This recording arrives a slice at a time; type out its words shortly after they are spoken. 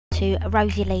to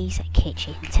Rosie Lee's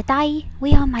kitchen. Today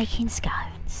we are making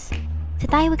scones.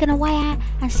 Today we're going to weigh out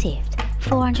and sift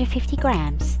 450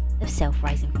 grams of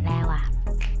self-raising flour.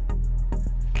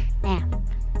 Now,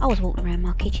 I was walking around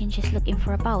my kitchen just looking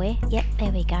for a bowl here. Yep,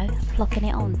 there we go, plopping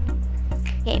it on.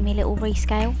 Getting me a little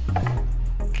rescale.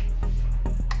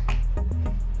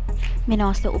 My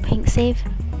nice little pink sieve,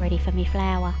 ready for me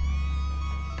flour.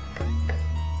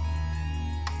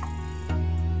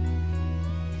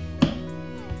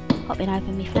 Popping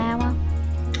over my flour,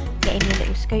 getting me a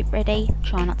little scoop ready,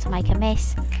 try not to make a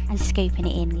mess, and scooping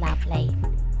it in lovely.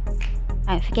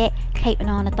 Don't forget, keep an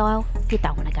eye on the dial. You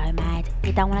don't want to go mad,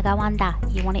 you don't want to go under,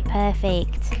 you want it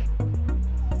perfect.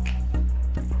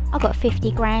 I've got 50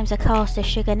 grams of caster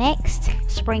sugar next,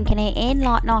 sprinkling it in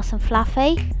like nice and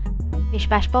fluffy. Bish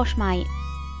bash bosh mate.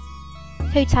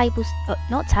 2 teaspoons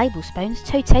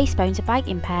of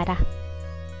baking powder.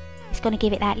 It's going to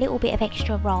give it that little bit of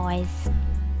extra rise.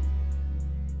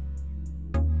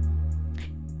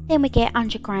 Then we get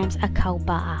 100 grams of cold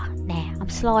butter. Now, I'm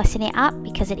slicing it up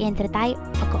because at the end of the day,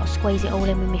 I've got to squeeze it all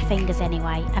in with my fingers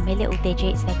anyway, and my little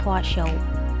digits, they're quite short.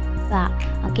 But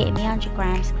I'm getting me 100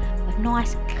 grams of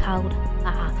nice cold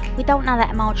butter. We don't know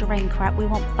that margarine crap, we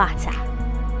want butter.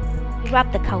 You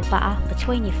rub the cold butter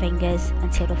between your fingers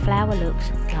until the flour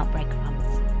looks like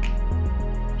breadcrumbs.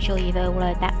 I'm sure you've all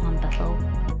heard that one before.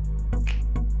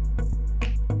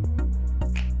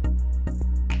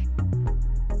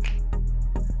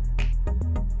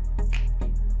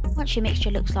 Once your mixture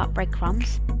looks like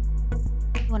breadcrumbs,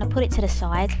 you want to put it to the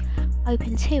side,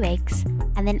 open 2 eggs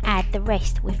and then add the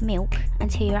rest with milk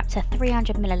until you're up to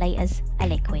 300 millilitres of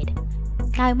liquid.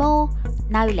 No more,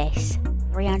 no less,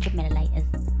 300 millilitres.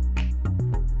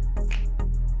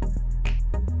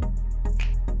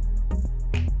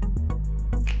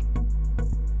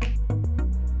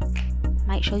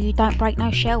 Make sure you don't break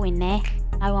no shell in there.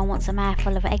 No one wants a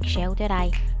mouthful of eggshell, do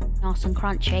they? Nice and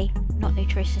crunchy, not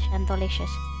nutritious and delicious,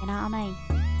 you know what I mean?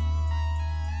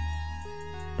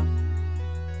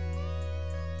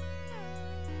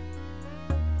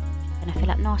 Just gonna fill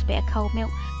up a nice bit of cold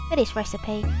milk. For this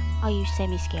recipe, I use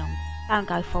semi-skimmed. Don't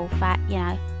go full fat, you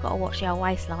know, gotta watch the old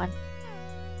waistline.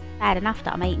 Bad enough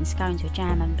that I'm eating scones with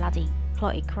jam and bloody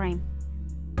clotted cream.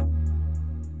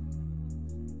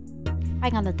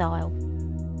 Bang on the dial.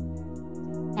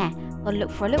 Now, gotta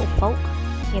look for a little fork,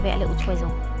 give it a little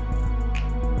twizzle.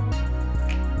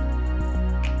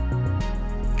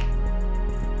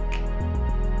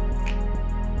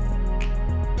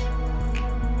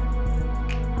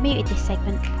 I muted this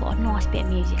segment, put a nice bit of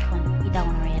music on, you don't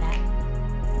want to hear that.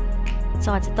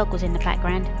 Besides, the dog was in the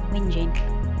background, whinging.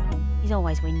 He's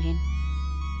always whinging.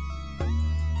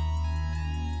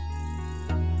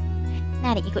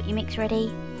 Now that you've got your mix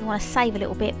ready, you want to save a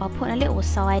little bit by putting a little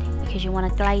aside because you want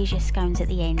to glaze your scones at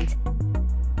the end.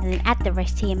 And then add the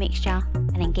rest to your mixture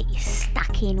and then get you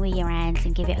stuck in with your hands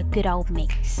and give it a good old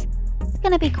mix. It's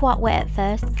going to be quite wet at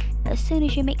first, but as soon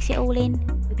as you mix it all in,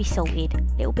 you'll be sorted. A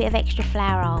little bit of extra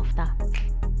flour after.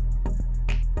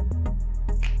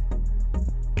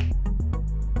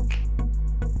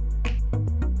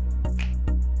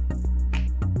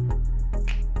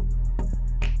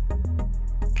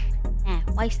 Now,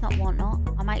 waste not, want not.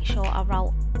 I make sure I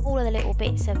roll all of the little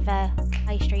bits of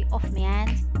pastry off my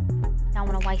hands. Don't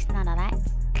want to waste none of that.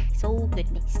 It's all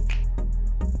goodness.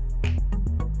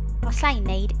 I say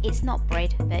knead, it's not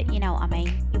bread, but you know what I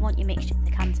mean. You want your mixture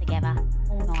to come together,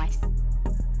 all nice.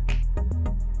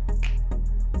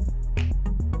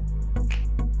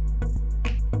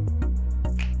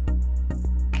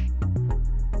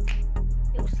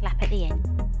 Little slap at the end.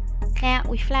 Now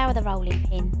we flour the rolling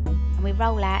pin and we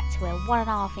roll out to a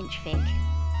 1.5 inch thick.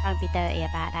 Don't be dirty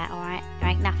about that, alright? There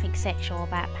ain't nothing sexual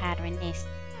about powdering this.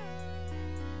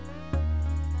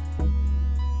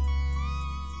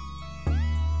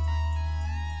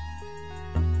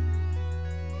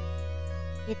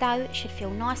 Your dough should feel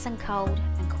nice and cold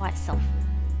and quite soft.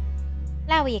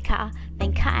 Flour your cutter,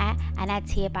 then cut out and add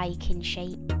to your baking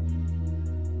sheet.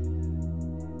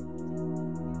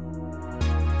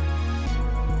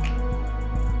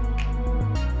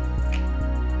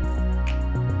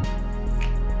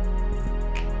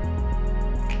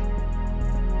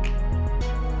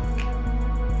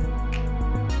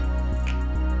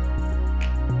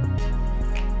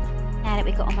 Now that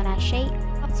we've got them on our sheet,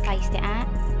 I've spaced it out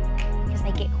because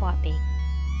they get quite big.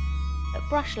 But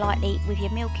brush lightly with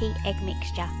your milky egg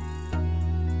mixture.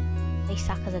 These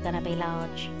suckers are going to be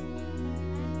large.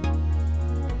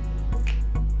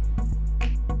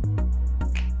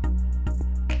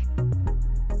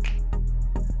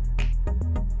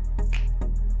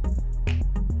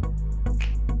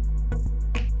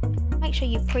 Make sure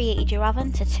you preheated your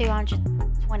oven to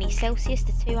 220 Celsius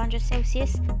to 200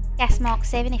 Celsius, gas mark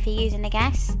 7 if you're using the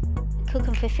gas, and cook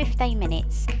them for 15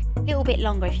 minutes, a little bit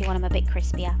longer if you want them a bit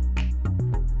crispier.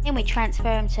 Then we transfer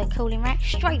them to a cooling rack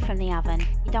straight from the oven.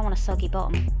 You don't want a soggy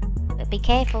bottom, but be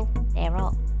careful, they're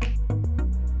hot.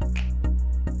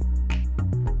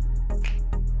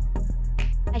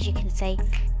 As you can see,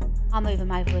 I move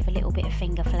them over with a little bit of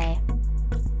finger flair.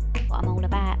 What I'm all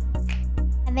about.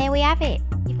 And there we have it.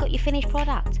 You've got your finished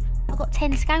product. I got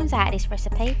 10 scones out of this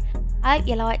recipe. I hope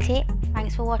you liked it.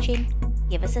 Thanks for watching.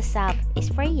 Give us a sub. It's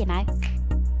free, you know.